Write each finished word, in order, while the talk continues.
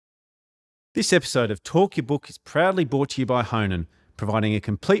This episode of Talk Your Book is proudly brought to you by Honan, providing a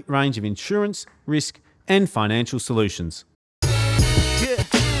complete range of insurance, risk and financial solutions. Yeah.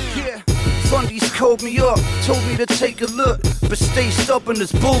 Fundies called me up, told me to take a look, but stay stubborn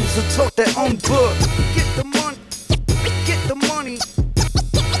as bulls and talk their own book. Get the money, get the money,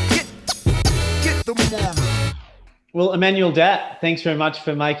 get the money. Well, Emanuel, Datt, thanks very much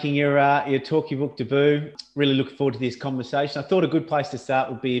for making your Talk Your Book debut. Really looking forward to this conversation. I thought a good place to start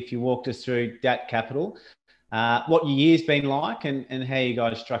would be if you walked us through Datt Capital, what your year's been like and how you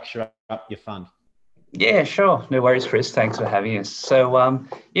guys structure up your fund. Yeah, sure. No worries, Chris. Thanks for having us. So,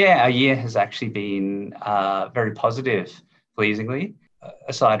 our year has actually been very positive, pleasingly,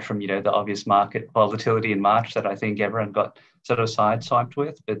 aside from, the obvious market volatility in March that I think everyone got sort of sideswiped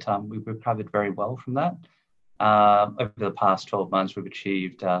with, but we've recovered very well from that. Over the past 12 months, we've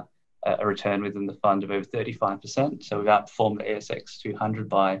achieved a return within the fund of over 35%. So we've outperformed the ASX 200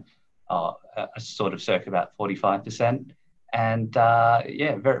 by a sort of circa about 45%. And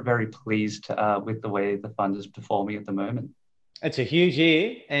very, very pleased with the way the fund is performing at the moment. It's a huge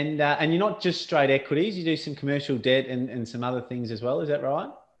year. And you're not just straight equities, you do some commercial debt and some other things as well. Is that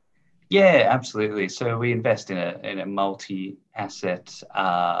right? Yeah, absolutely. So we invest in a multi-asset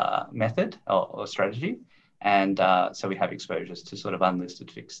method or strategy. And so we have exposures to sort of unlisted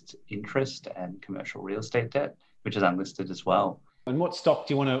fixed interest and commercial real estate debt, which is unlisted as well. And what stock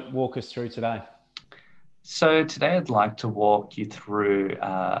do you want to walk us through today? So today I'd like to walk you through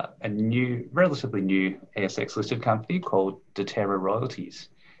a relatively new ASX listed company called Datt Royalties.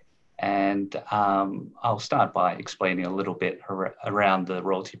 And I'll start by explaining a little bit around the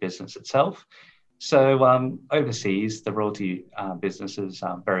royalty business itself. So overseas, the royalty business is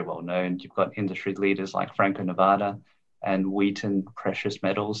very well known. You've got industry leaders like Franco-Nevada and Wheaton Precious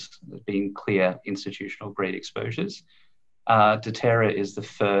Metals being clear institutional grade exposures. Datt is the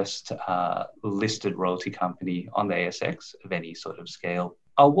first listed royalty company on the ASX of any sort of scale.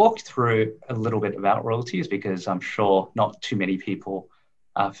 I'll walk through a little bit about royalties because I'm sure not too many people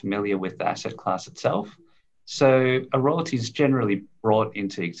are familiar with the asset class itself. So a royalty is generally brought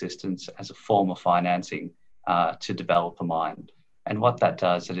into existence as a form of financing to develop a mine. And what that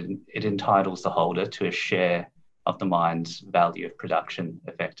does, it entitles the holder to a share of the mine's value of production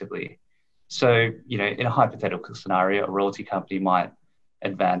effectively. So, in a hypothetical scenario, a royalty company might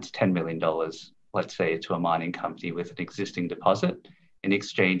advance $10 million, let's say, to a mining company with an existing deposit in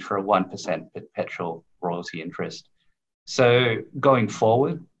exchange for a 1% perpetual royalty interest. So going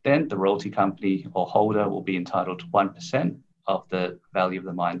forward, then the royalty company or holder will be entitled to 1% of the value of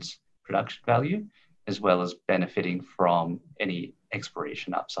the mine's production value, as well as benefiting from any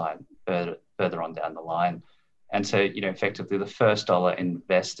exploration upside further on down the line. And so, effectively the first dollar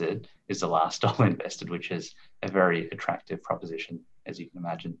invested is the last dollar invested, which is a very attractive proposition, as you can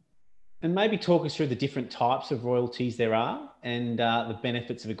imagine. And maybe talk us through the different types of royalties there are and the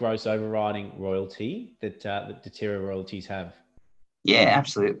benefits of a gross overriding royalty that Datt Royalties have. Yeah,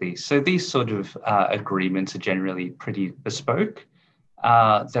 absolutely. So these sort of agreements are generally pretty bespoke.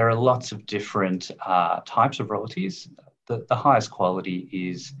 There are lots of different types of royalties. The highest quality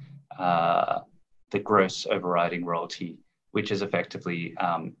is the gross overriding royalty, which is effectively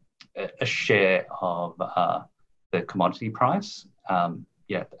a share of the commodity price.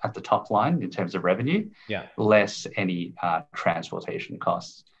 At the top line in terms of revenue, less any transportation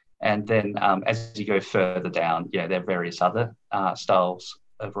costs. And then as you go further down, there are various other styles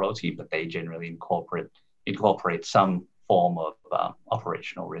of royalty, but they generally incorporate some form of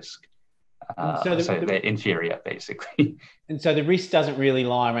operational risk. So they're inferior, basically. And so the risk doesn't really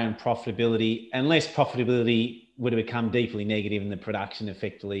lie around profitability, unless profitability were to become deeply negative and the production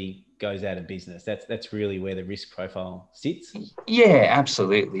effectively goes out of business. That's really where the risk profile sits. Yeah,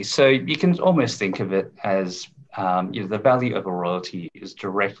 absolutely. So you can almost think of it as the value of a royalty is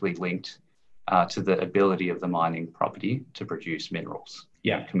directly linked to the ability of the mining property to produce minerals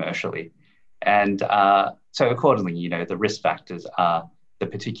commercially. And so accordingly, the risk factors are the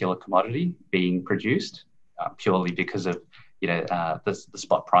particular commodity being produced purely because of the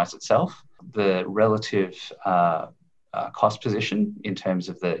spot price itself, the relative cost position in terms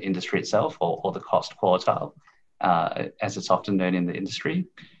of the industry itself or the cost quartile, as it's often known in the industry.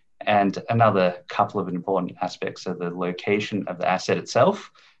 And another couple of important aspects are the location of the asset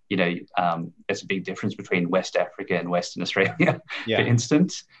itself. There's a big difference between West Africa and Western Australia, for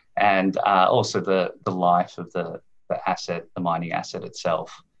instance, and also the life of the asset, the mining asset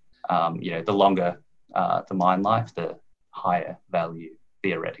itself. The longer the mine life, the higher value,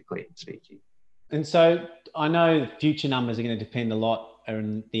 theoretically speaking. And so I know future numbers are going to depend a lot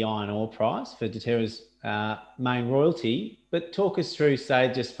in the iron ore price for Deterra's main royalty. But talk us through,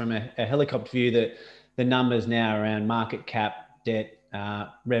 say, just from a helicopter view, that the numbers now around market cap, debt,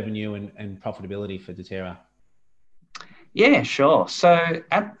 revenue and profitability for Deterra. Yeah, sure. So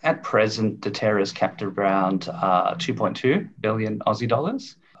at present, Deterra is capped around 2.2 billion Aussie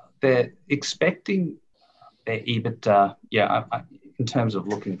dollars. They're expecting their EBITDA, in terms of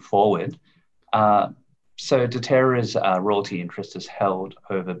looking forward. So Deterra's royalty interest is held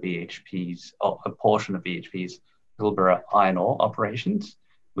over BHP's, or a portion of BHP's Pilbara iron ore operations,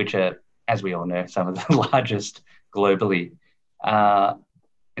 which are, as we all know, some of the largest globally. And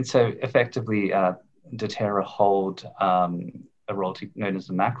so effectively, Deterra hold a royalty known as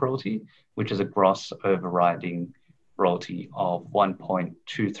the MAC royalty, which is a gross overriding royalty of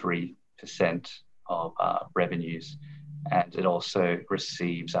 1.23% of revenues. And it also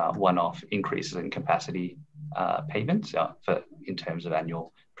receives one-off increases in capacity payments in terms of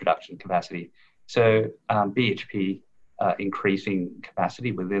annual production capacity. So BHP increasing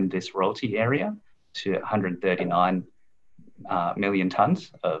capacity within this royalty area to 139 million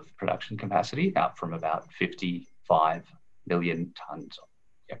tonnes of production capacity, up from about 55 million tonnes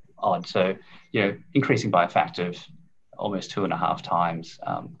odd. So, increasing by a factor of almost 2.5 times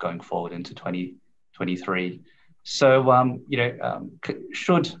going forward into 2023. So,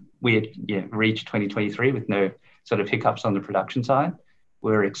 should we reach 2023 with no sort of hiccups on the production side,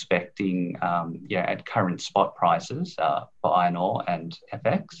 we're expecting, at current spot prices for iron ore and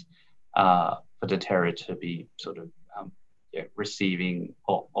FX, for Deterra to be sort of receiving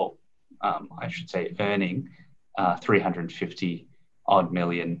or I should say earning 350 odd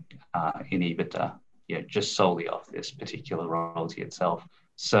million in EBITDA, just solely off this particular royalty itself.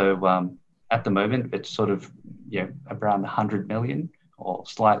 So at the moment, it's sort of around 100 million or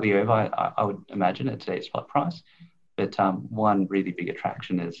slightly over, I would imagine, at today's spot price. But one really big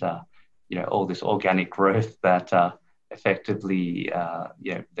attraction is all this organic growth that effectively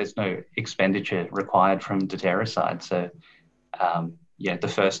there's no expenditure required from Deterra's side. So the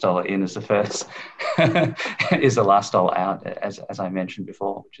first dollar in is the first is the last dollar out, as I mentioned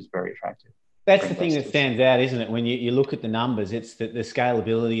before, which is very attractive. That's the thing that stands out, isn't it? When you look at the numbers, it's the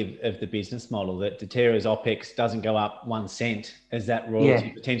scalability of the business model, that Deterra's OPEX doesn't go up 1 cent as that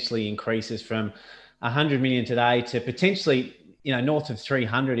royalty potentially increases from 100 million today to potentially, north of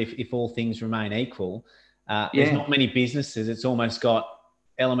 300 if all things remain equal. There's not many businesses. It's almost got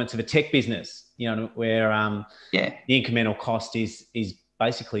elements of a tech business, where the incremental cost is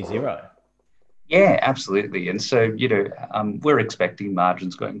basically zero. Yeah, absolutely. And so, we're expecting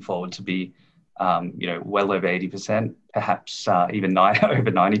margins going forward to be, well over 80%, perhaps even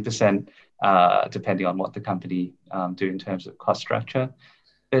over 90%, depending on what the company do in terms of cost structure.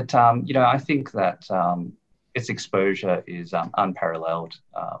 But, I think that its exposure is unparalleled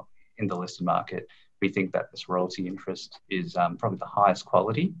in the listed market. We think that this royalty interest is probably the highest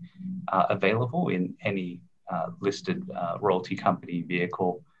quality available in any listed royalty company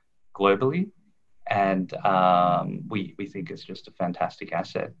vehicle globally. And we think it's just a fantastic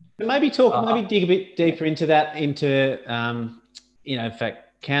asset. Maybe dig a bit deeper into that, in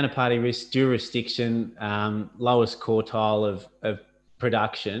fact, counterparty risk, jurisdiction, lowest quartile of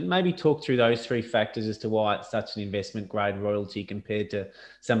production. Maybe talk through those three factors as to why it's such an investment grade royalty compared to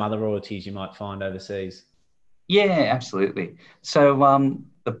some other royalties you might find overseas. Yeah, absolutely. So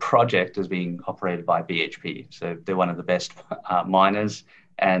the project is being operated by BHP. So they're one of the best miners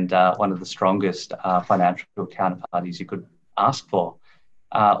and one of the strongest financial counterparties you could ask for.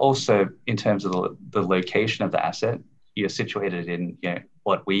 Also, in terms of the location of the asset, you're situated in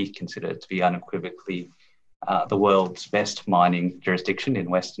what we consider to be unequivocally the world's best mining jurisdiction in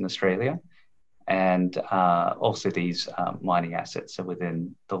Western Australia. And also these mining assets are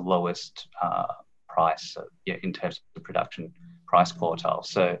within the lowest price in terms of the production price quartile.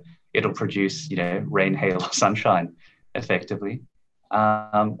 So it'll produce, rain, hail, or sunshine effectively.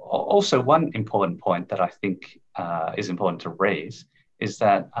 Also, one important point that I think is important to raise is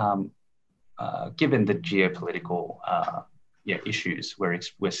that given the geopolitical issues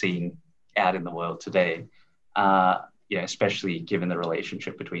we're seeing out in the world today, especially given the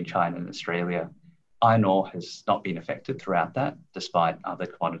relationship between China and Australia, iron ore has not been affected throughout that, despite other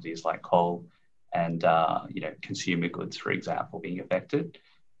commodities like coal and consumer goods, for example, being affected.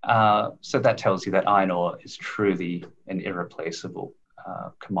 So that tells you that iron ore is truly an irreplaceable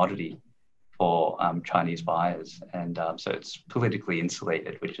commodity for Chinese buyers, and so it's politically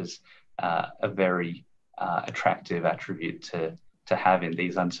insulated, which is a very attractive attribute to have in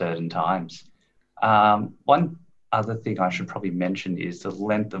these uncertain times. One other thing I should probably mention is the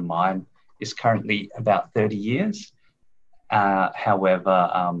length of mine is currently about 30 years.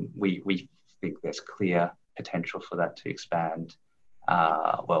 However, we think there's clear potential for that to expand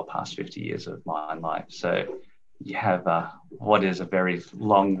well past 50 years of mine life. So you have what is a very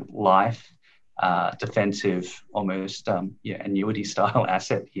long life, defensive, almost annuity style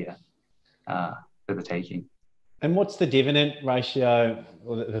asset here for the taking. And what's the dividend ratio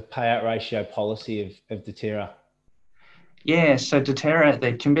or the payout ratio policy of Deterra? Yeah, so Deterra,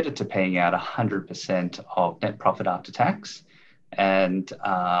 they're committed to paying out 100% of net profit after tax. And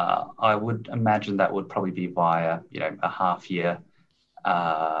I would imagine that would probably be via, a half-year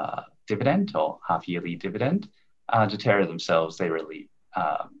dividend or half-yearly dividend. Deterra themselves, they really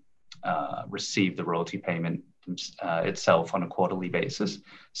receive the royalty payment itself on a quarterly basis.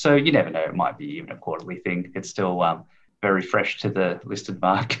 So you never know, it might be even a quarterly thing. It's still very fresh to the listed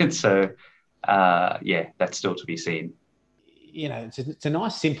market. So that's still to be seen. It's a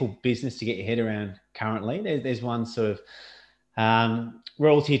nice, simple business to get your head around currently. There's one sort of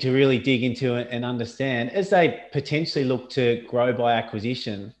royalty to really dig into and understand. As they potentially look to grow by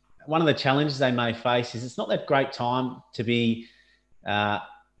acquisition, one of the challenges they may face is it's not that great time to be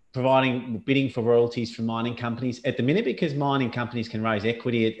bidding for royalties from mining companies at the minute, because mining companies can raise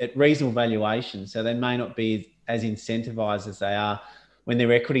equity at reasonable valuation. So they may not be as incentivized as they are when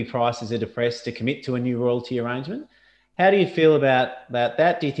their equity prices are depressed to commit to a new royalty arrangement. How do you feel about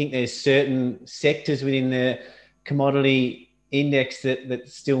that? Do you think there's certain sectors within the commodity index that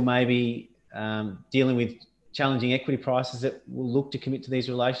still may be dealing with challenging equity prices that will look to commit to these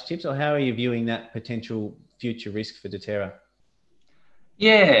relationships? Or how are you viewing that potential future risk for Deterra?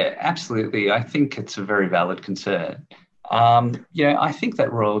 Yeah, absolutely. I think it's a very valid concern. I think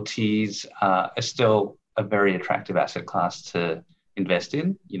that royalties are still a very attractive asset class to invest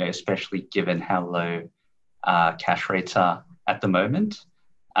in, especially given how low cash rates are at the moment.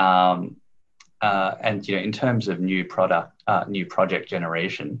 And in terms of new project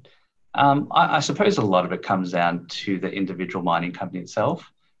generation, I suppose a lot of it comes down to the individual mining company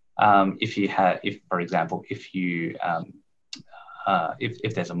itself.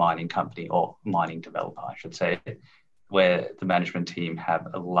 If there's a mining company or mining developer, I should say, where the management team have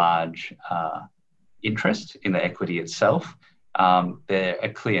a large interest in the equity itself, there are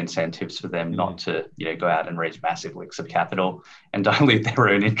clear incentives for them not to, go out and raise massive licks of capital and dilute their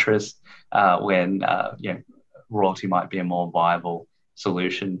own interest when royalty might be a more viable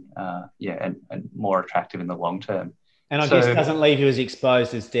solution, and more attractive in the long term. And I guess it doesn't leave you as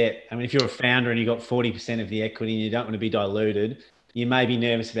exposed as debt. I mean, if you're a founder and you've got 40% of the equity and you don't want to be diluted, you may be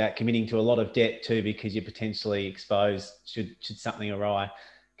nervous about committing to a lot of debt too, because you're potentially exposed should something awry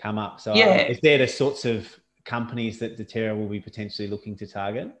come up. So is there the sorts of companies that Deterra will be potentially looking to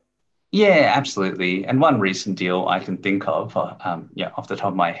target? Yeah, absolutely. And one recent deal I can think of, off the top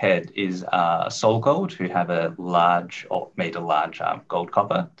of my head, is SolGold, who have made a large gold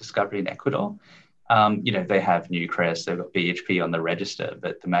copper discovery in Ecuador. They have Newcrest, they've got BHP on the register,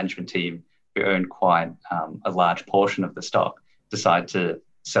 but the management team, who own quite a large portion of the stock, decide to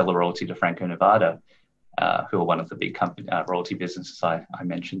sell a royalty to Franco-Nevada, who are one of the big royalty businesses I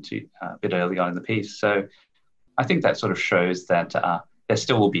mentioned to a bit early on in the piece. So I think that sort of shows that there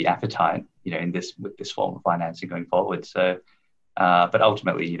still will be appetite, with this form of financing going forward. So, but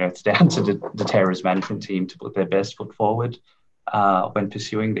ultimately, it's down to Deterra's management team to put their best foot forward when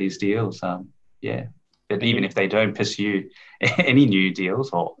pursuing these deals. But even if they don't pursue any new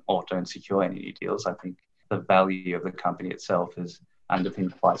deals or don't secure any new deals, I think the value of the company itself is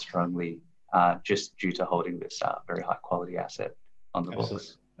underpinned quite strongly just due to holding this very high quality asset on the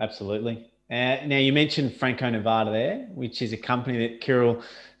books. Absolutely. Now, you mentioned Franco-Nevada there, which is a company that Kirill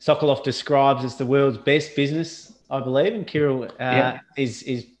Sokolov describes as the world's best business, I believe. And Kirill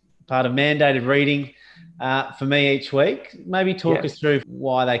is part of mandated reading for me each week. Maybe talk us through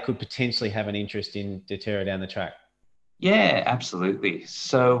why they could potentially have an interest in Deterra down the track. Yeah, absolutely.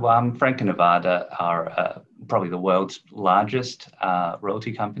 So Franco-Nevada are probably the world's largest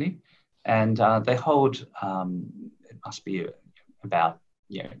royalty company, and they hold, it must be about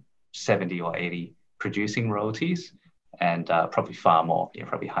 70 or 80 producing royalties, and probably far more,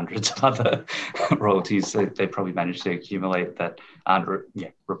 probably hundreds of other royalties that they probably managed to accumulate that aren't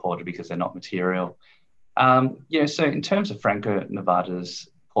reported because they're not material. So in terms of Franco-Nevada's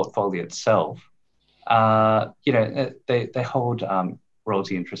portfolio itself, they hold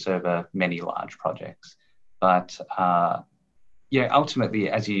royalty interests over many large projects, but ultimately,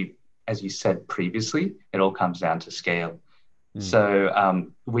 as you said previously, it all comes down to scale. So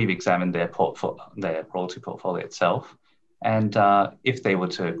we've examined their royalty portfolio itself, and if they were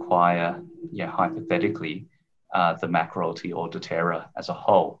to acquire, hypothetically, the MAC royalty or Deterra as a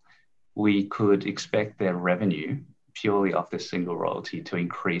whole, we could expect their revenue purely off this single royalty to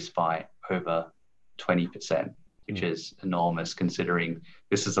increase by over 20%, which is enormous considering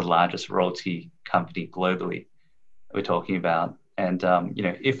this is the largest royalty company globally we're talking about. And,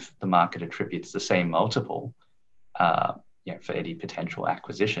 if the market attributes the same multiple, for any potential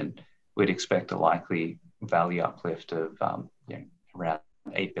acquisition, we'd expect a likely value uplift of, around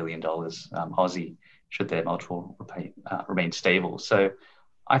 $8 billion Aussie, should their multiple remain stable. So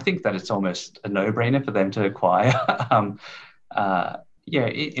I think that it's almost a no-brainer for them to acquire.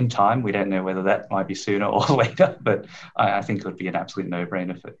 In time, we don't know whether that might be sooner or later, but I think it would be an absolute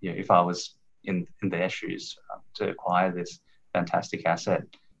no-brainer if I was in their shoes to acquire this fantastic asset.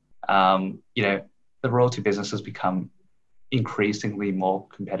 The royalty business has become increasingly more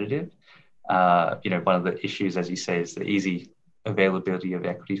competitive. One of the issues, as you say, is the easy availability of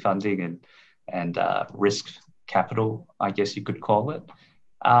equity funding and risk capital, I guess you could call it.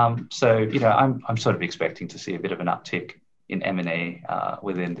 I'm sort of expecting to see a bit of an uptick in M&A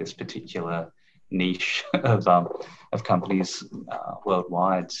within this particular niche of companies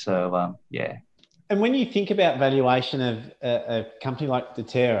worldwide. So yeah. And when you think about valuation of a company like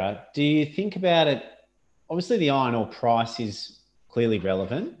Datt, do you think about it? Obviously, the iron ore price is clearly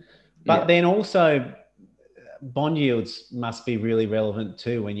relevant, but then also bond yields must be really relevant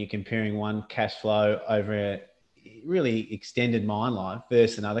too when you're comparing one cash flow over a really extended mine life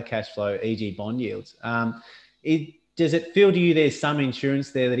versus another cash flow, e.g. bond yields. Does it feel to you there's some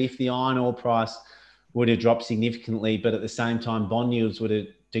insurance there that if the iron ore price were to drop significantly, but at the same time bond yields were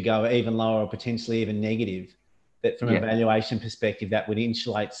to go even lower or potentially even negative, that from a valuation perspective, that would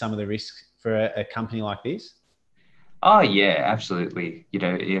insulate some of the risks for a company like this? Oh yeah, absolutely.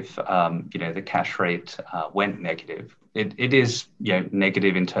 If the cash rate went negative, it is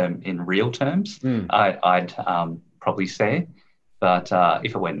negative in real terms. I'd probably say, but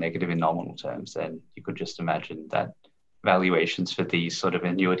if it went negative in nominal terms, then you could just imagine that valuations for these sort of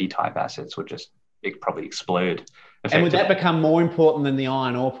annuity type assets would just probably explode. And would that become more important than the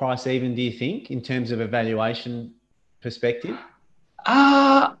iron ore price, even, do you think, in terms of a valuation perspective?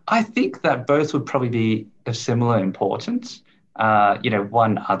 I think that both would probably be of similar importance.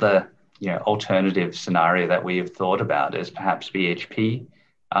 One other, alternative scenario that we have thought about is perhaps BHP,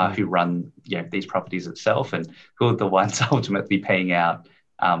 who run, these properties itself and who are the ones ultimately paying out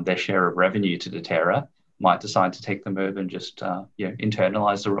their share of revenue to Datt, might decide to take them over and just,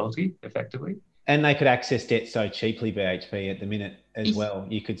 internalize the royalty effectively. And they could access debt so cheaply, BHP, at the minute as well.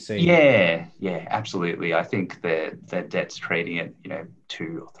 You could see. Yeah, absolutely. I think their debt's trading at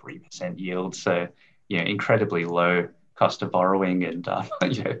 2 or 3% yield, so incredibly low cost of borrowing, and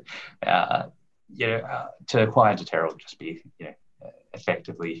to acquire Datt will just be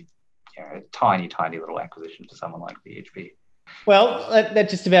effectively a tiny little acquisition for someone like BHP. Well, that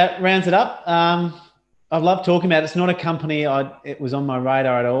just about rounds it up. I love talking about it. It's not a company it was on my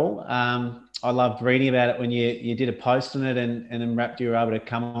radar at all. I loved reading about it when you did a post on it, and then Wrapped, you were able to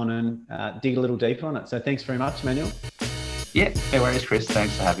come on and dig a little deeper on it. So thanks very much, Emanuel. Yeah, no worries, Chris.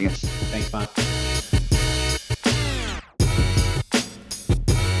 Thanks for having us. Thanks, Mark.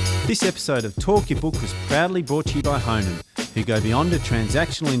 This episode of Talk Your Book was proudly brought to you by Honan, who go beyond a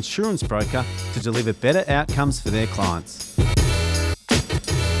transactional insurance broker to deliver better outcomes for their clients.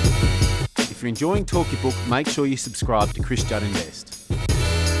 If you're enjoying Talk Your Book, make sure you subscribe to Chris Judd Invest.